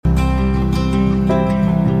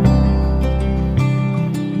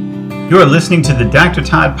You're listening to the Dr.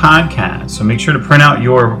 Todd Podcast, so make sure to print out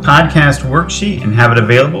your podcast worksheet and have it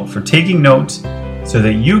available for taking notes so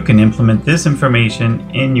that you can implement this information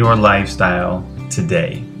in your lifestyle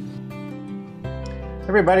today.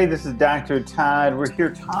 Everybody, this is Dr. Todd. We're here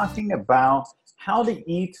talking about how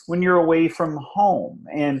to eat when you're away from home.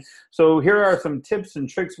 And so here are some tips and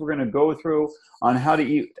tricks we're going to go through on how to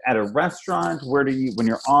eat at a restaurant, where to eat when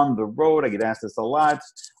you're on the road. I get asked this a lot.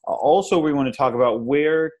 Also, we want to talk about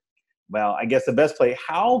the best place,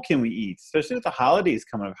 how can we eat, especially with the holidays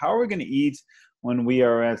coming up? How are we going to eat when we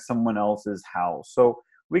are at someone else's house? So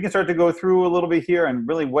we can start to go through a little bit here and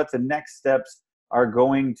really what the next steps are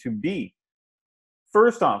going to be.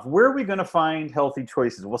 First off, where are we going to find healthy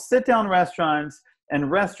choices? Well, sit-down restaurants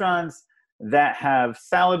and restaurants that have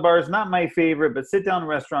salad bars, not my favorite, but sit-down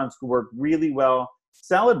restaurants work really well.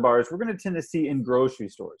 Salad bars, we're going to tend to see in grocery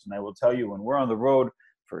stores. And I will tell you, when we're on the road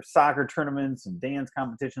for soccer tournaments and dance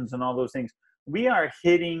competitions and all those things, we are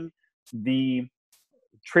hitting the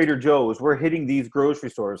Trader Joe's. We're hitting these grocery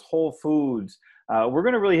stores, Whole Foods. We're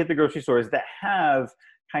going to really hit the grocery stores that have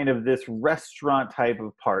kind of this restaurant type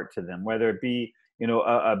of part to them, whether it be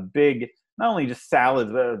a big, not only just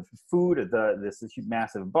salads, but food at this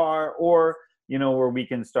massive bar, or, where we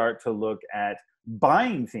can start to look at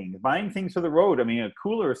buying things for the road. I mean, a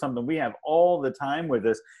cooler is something we have all the time with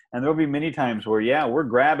us. And there'll be many times where, we're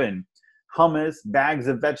grabbing hummus, bags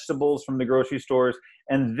of vegetables from the grocery stores.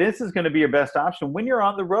 And this is going to be your best option when you're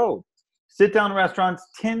on the road. Sit-down restaurants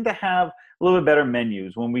tend to have a little bit better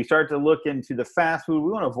menus. When we start to look into the fast food,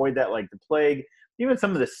 we want to avoid that like the plague. Even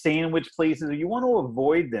some of the sandwich places, you want to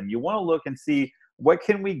avoid them. You want to look and see what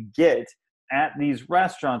can we get at these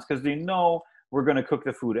restaurants, because we're going to cook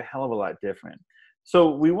the food a hell of a lot different.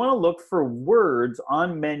 So we want to look for words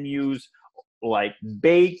on menus like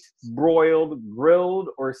baked, broiled, grilled,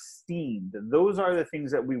 or steamed. Those are the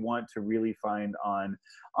things that we want to really find on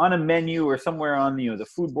a menu or somewhere on the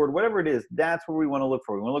food board, whatever it is. That's where we want to look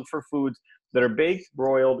for. We want to look for foods that are baked,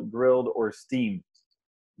 broiled, grilled, or steamed.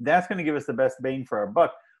 That's going to give us the best bang for our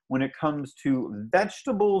buck when it comes to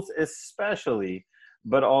vegetables especially,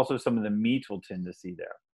 but also some of the meat we'll tend to see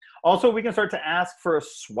there. Also, we can start to ask for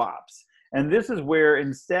swaps. And this is where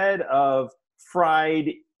instead of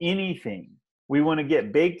fried anything, we want to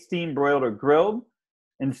get baked, steamed, broiled, or grilled.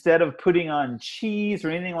 Instead of putting on cheese or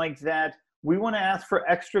anything like that, we want to ask for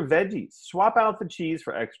extra veggies. Swap out the cheese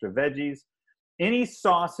for extra veggies. Any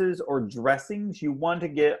sauces or dressings you want to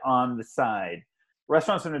get on the side.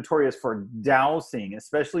 Restaurants are notorious for dousing,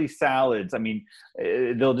 especially salads. I mean,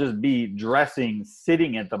 they'll just be dressing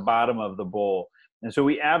sitting at the bottom of the bowl. And so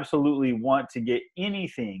we absolutely want to get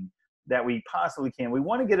anything that we possibly can. We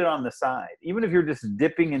want to get it on the side. Even if you're just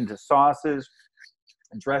dipping into sauces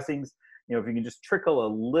and dressings, if you can just trickle a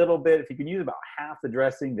little bit, if you can use about half the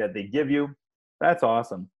dressing that they give you, that's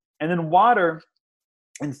awesome. And then water,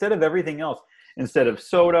 instead of everything else. Instead of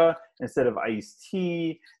soda, instead of iced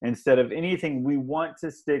tea, instead of anything, we want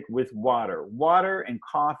to stick with water. Water and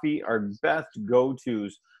coffee are best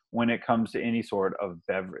go-tos when it comes to any sort of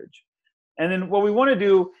beverage. And then what we want to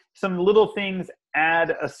do, some little things,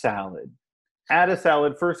 add a salad. Add a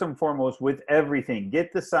salad first and foremost with everything.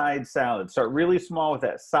 Get the side salad. Start really small with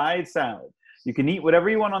that side salad. You can eat whatever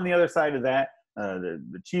you want on the other side of that,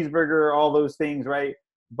 the cheeseburger, all those things, right?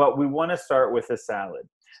 But we want to start with a salad.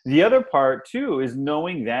 The other part, too, is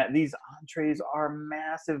knowing that these entrees are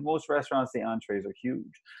massive. Most restaurants, the entrees are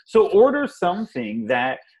huge. So order something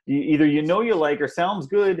that either you like or sounds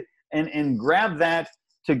good, and grab that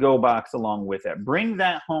to-go box along with it. Bring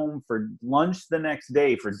that home for lunch the next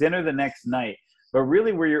day, for dinner the next night, but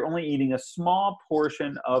really where you're only eating a small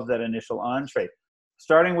portion of that initial entree.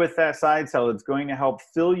 Starting with that side salad is going to help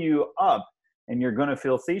fill you up, and you're going to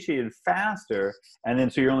feel satiated faster. And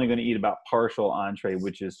then so you're only going to eat about partial entree,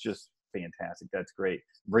 which is just fantastic. That's great.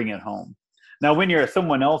 Bring it home. Now, when you're at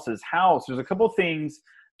someone else's house, there's a couple things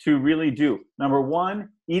to really do. Number one,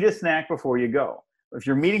 eat a snack before you go. If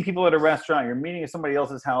you're meeting people at a restaurant, you're meeting at somebody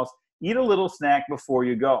else's house, eat a little snack before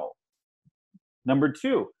you go. Number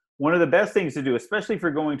two, one of the best things to do, especially if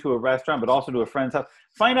you're going to a restaurant, but also to a friend's house,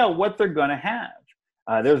 find out what they're going to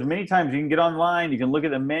have. There's many times you can get online, you can look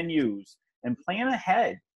at the menus, and plan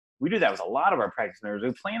ahead. We do that with a lot of our practice members.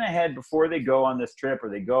 We plan ahead before they go on this trip or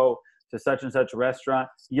they go to such and such restaurant.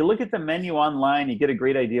 You look at the menu online, you get a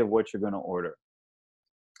great idea of what you're going to order.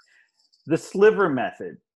 The sliver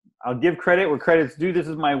method. I'll give credit where credit's due. This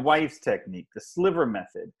is my wife's technique, the sliver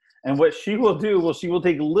method. And what she will do, she will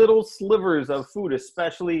take little slivers of food,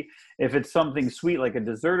 especially if it's something sweet like a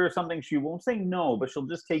dessert or something. She won't say no, but she'll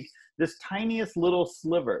just take this tiniest little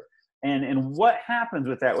sliver. And what happens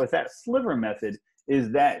with that sliver method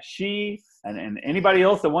is that she, and anybody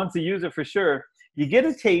else that wants to use it for sure, you get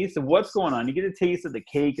a taste of what's going on. You get a taste of the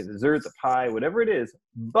cake, the dessert, the pie, whatever it is,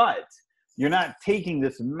 but you're not taking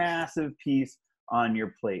this massive piece on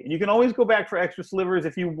your plate. And you can always go back for extra slivers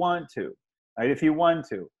if you want to, right? If you want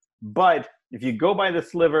to. But if you go by the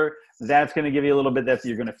sliver, that's going to give you a little bit.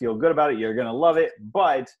 You're going to feel good about it. You're going to love it,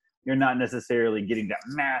 but you're not necessarily getting that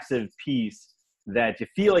massive piece that you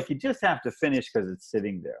feel like you just have to finish because it's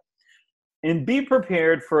sitting there. And be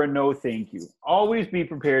prepared for a no thank you. Always be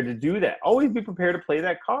prepared to do that. Always be prepared to play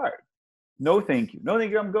that card. No thank you. No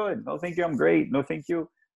thank you, I'm good. No thank you, I'm great. No thank you.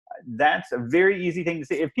 That's a very easy thing to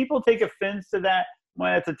say. If people take offense to that,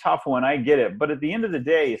 well, that's a tough one. I get it. But at the end of the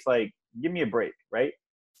day, it's like, give me a break, right?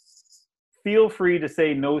 Feel free to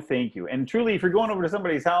say no thank you. And truly, if you're going over to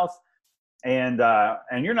somebody's house and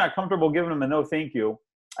you're not comfortable giving them a no thank you,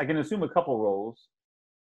 I can assume a couple rolls.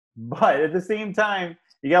 But at the same time,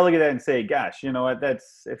 you got to look at that and say, gosh, you know what,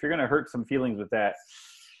 if you're going to hurt some feelings with that,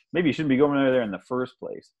 maybe you shouldn't be going over there in the first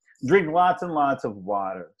place. Drink lots and lots of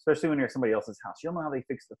water, especially when you're at somebody else's house. You don't know how they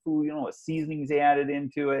fix the food. You don't know what seasonings they added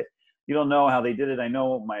into it. You don't know how they did it. I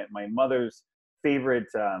know my mother's favorite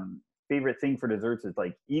thing for desserts is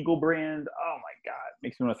like Eagle brand. Oh my God,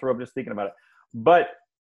 makes me want to throw up just thinking about it. But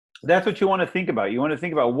that's what you want to think about. You want to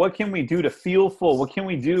think about, what can we do to feel full? What can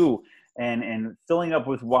we do? And filling up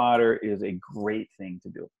with water is a great thing to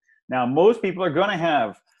do. Now, most people are going to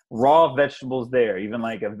have raw vegetables there, even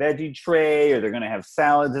like a veggie tray, or they're going to have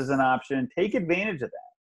salads as an option. Take advantage of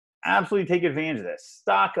that. Absolutely take advantage of that.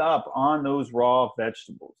 Stock up on those raw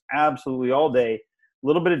vegetables. Absolutely all day. A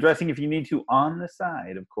little bit of dressing if you need to on the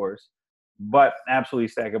side, of course, but absolutely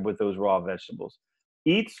stack up with those raw vegetables.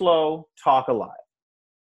 Eat slow, talk a lot.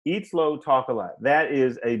 Eat slow, talk a lot. That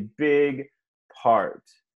is a big part.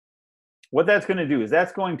 What that's going to do is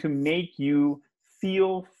that's going to make you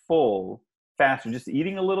feel full faster. Just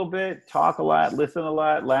eating a little bit, talk a lot, listen a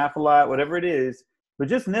lot, laugh a lot, whatever it is, but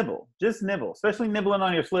just nibble, especially nibbling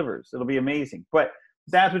on your slivers. It'll be amazing. But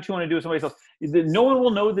that's what you want to do with somebody else. No one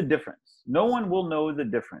will know the difference. No one will know the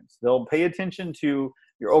difference. They'll pay attention to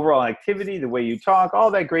your overall activity, the way you talk, all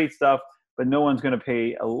that great stuff, but no one's going to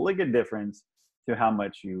pay a lick of difference to how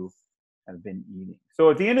much you have been eating. So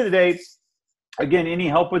at the end of the day, again, any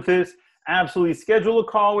help with this, absolutely schedule a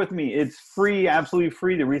call with me. It's free, absolutely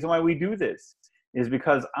free. The reason why we do this is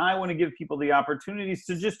because I want to give people the opportunities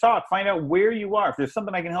to just talk, find out where you are. If there's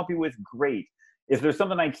something I can help you with, great. If there's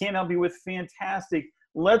something I can't help you with, fantastic.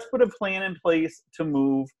 Let's put a plan in place to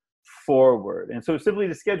move forward. And so simply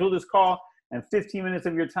to schedule this call and 15 minutes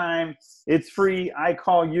of your time, it's free. I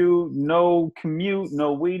call you, no commute,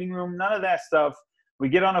 no waiting room, none of that stuff. We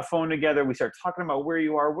get on a phone together. We start talking about where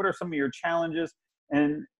you are. What are some of your challenges?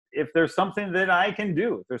 And if there's something that I can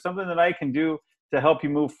do, to help you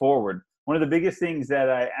move forward. One of the biggest things that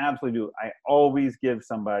I absolutely do, I always give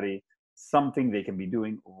somebody something they can be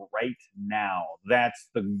doing right now. That's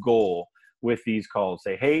the goal with these calls.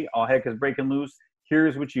 Say, hey, all heck is breaking loose.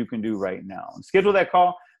 Here's what you can do right now. And schedule that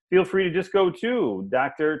call. Feel free to just go to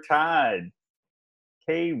Dr. Todd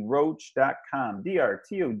KRoach.com,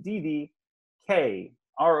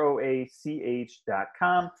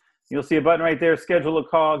 DrToddKRoach.com. You'll see a button right there, schedule a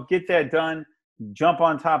call, get that done, jump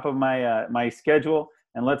on top of my schedule,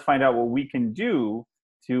 and let's find out what we can do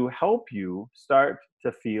to help you start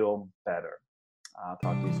to feel better. I'll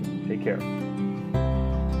talk to you soon. Take care.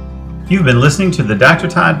 You've been listening to the Dr.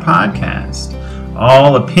 Todd Podcast.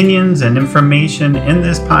 All opinions and information in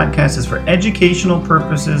this podcast is for educational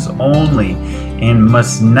purposes only and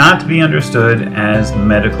must not be understood as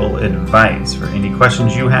medical advice. For any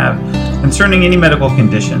questions you have concerning any medical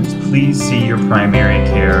conditions, please see your primary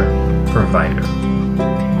care provider.